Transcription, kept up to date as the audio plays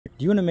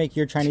Do you want to make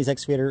your Chinese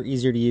excavator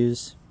easier to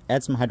use?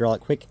 Add some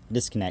hydraulic quick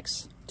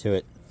disconnects to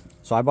it.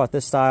 So I bought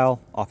this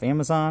style off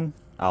Amazon.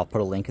 I'll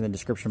put a link in the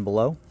description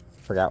below.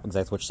 Forgot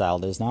exactly which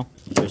style it is now.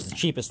 There's the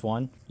cheapest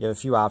one. You have a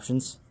few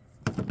options.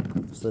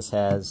 So this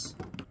has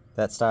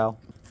that style,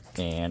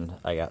 and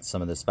I got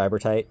some of this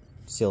Fibertight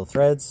steel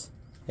threads.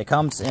 It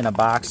comes in a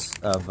box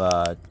of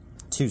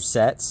 2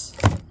 sets.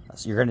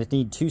 So you're going to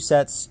need 2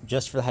 sets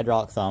just for the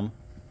hydraulic thumb.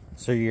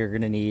 So you're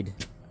going to need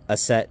a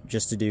set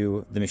just to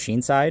do the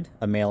machine side,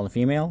 a male and a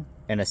female,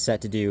 and a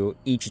set to do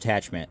each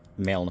attachment,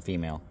 male and a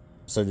female.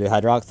 So the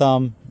hydraulic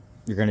thumb,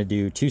 you're going to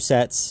do 2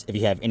 sets. If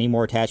you have any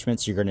more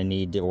attachments, you're going to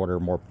need to order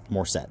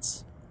more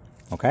sets.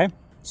 Okay?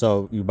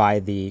 So you buy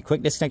the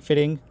quick disconnect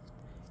fitting,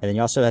 and then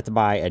you also have to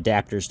buy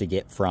adapters to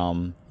get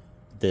from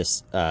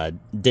this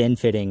DIN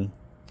fitting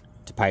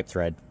to pipe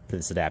thread for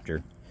this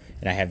adapter.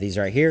 And I have these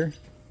right here.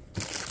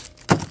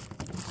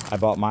 I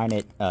bought mine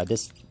at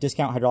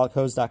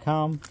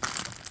discounthydraulichose.com.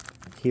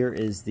 Here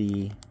is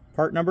the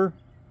part number.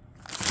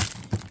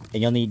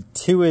 And you'll need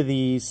 2 of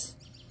these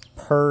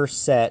per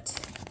set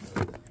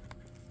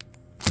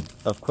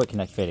of quick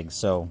connect fittings.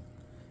 So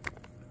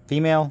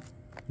female,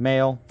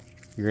 male,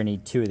 you're gonna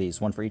need 2 of these,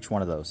 1 for each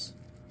one of those.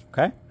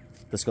 Okay?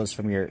 This goes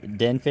from your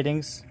DIN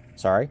fittings,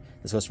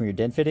 this goes from your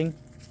DIN fitting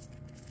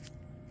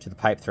to the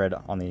pipe thread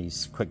on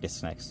these quick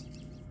disconnects.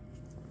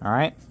 All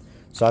right,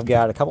 so I've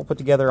got a couple put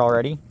together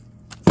already.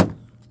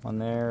 One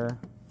there,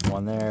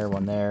 one there,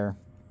 one there,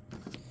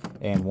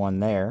 and one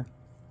there.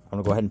 I'm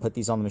gonna go ahead and put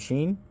these on the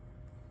machine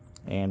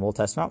and we'll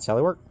test them out, see how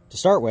they work. To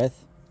start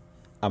with,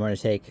 I'm gonna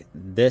take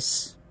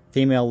this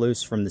female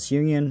loose from this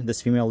union,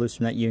 this female loose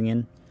from that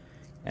union,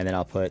 and then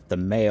I'll put the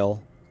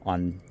male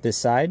on this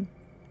side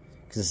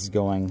because this is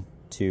going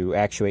to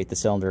actuate the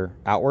cylinder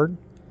outward.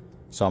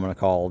 So I'm gonna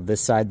call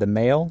this side the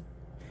male,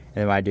 and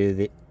then when I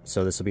do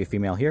so this will be a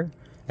female here,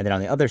 and then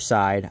on the other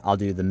side, I'll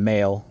do the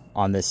male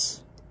on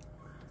this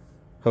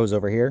hose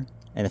over here,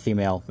 and the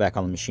female back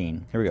on the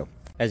machine. Here we go.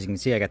 As you can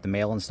see, I got the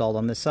male installed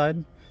on this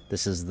side.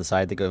 This is the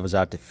side that goes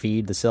out to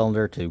feed the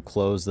cylinder to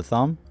close the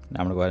thumb.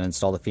 Now I'm gonna go ahead and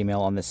install the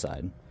female on this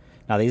side.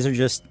 Now these are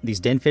just, these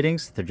DIN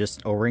fittings, they're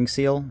just O-ring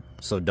seal,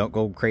 so don't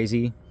go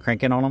crazy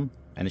cranking on them,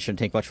 and it shouldn't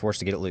take much force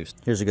to get it loose.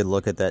 Here's a good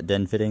look at that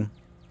DIN fitting,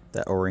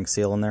 that O-ring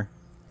seal in there.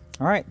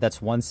 All right,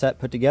 that's one set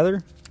put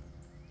together.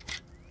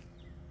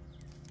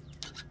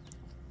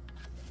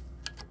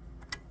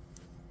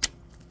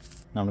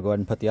 Now I'm gonna go ahead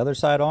and put the other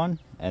side on,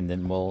 and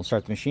then we'll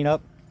start the machine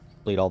up,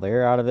 bleed all the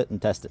air out of it, and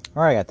test it.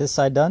 All right, I got this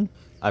side done.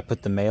 I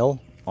put the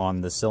male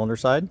on the cylinder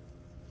side,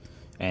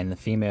 and the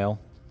female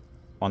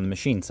on the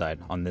machine side,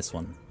 on this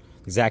one.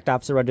 Exact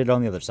opposite what I did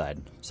on the other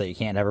side, so you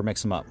can't ever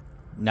mix them up.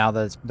 Now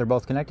that they're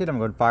both connected, I'm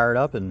going to fire it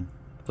up and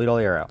bleed all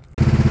the air out.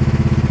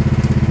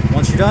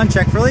 Once you're done,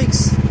 check for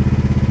leaks.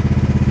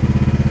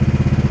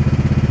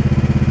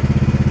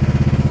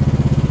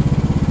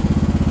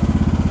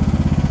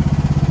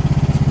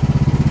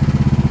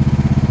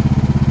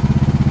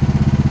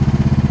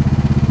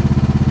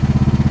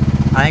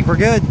 I think we're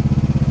good.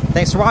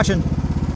 Thanks for watching.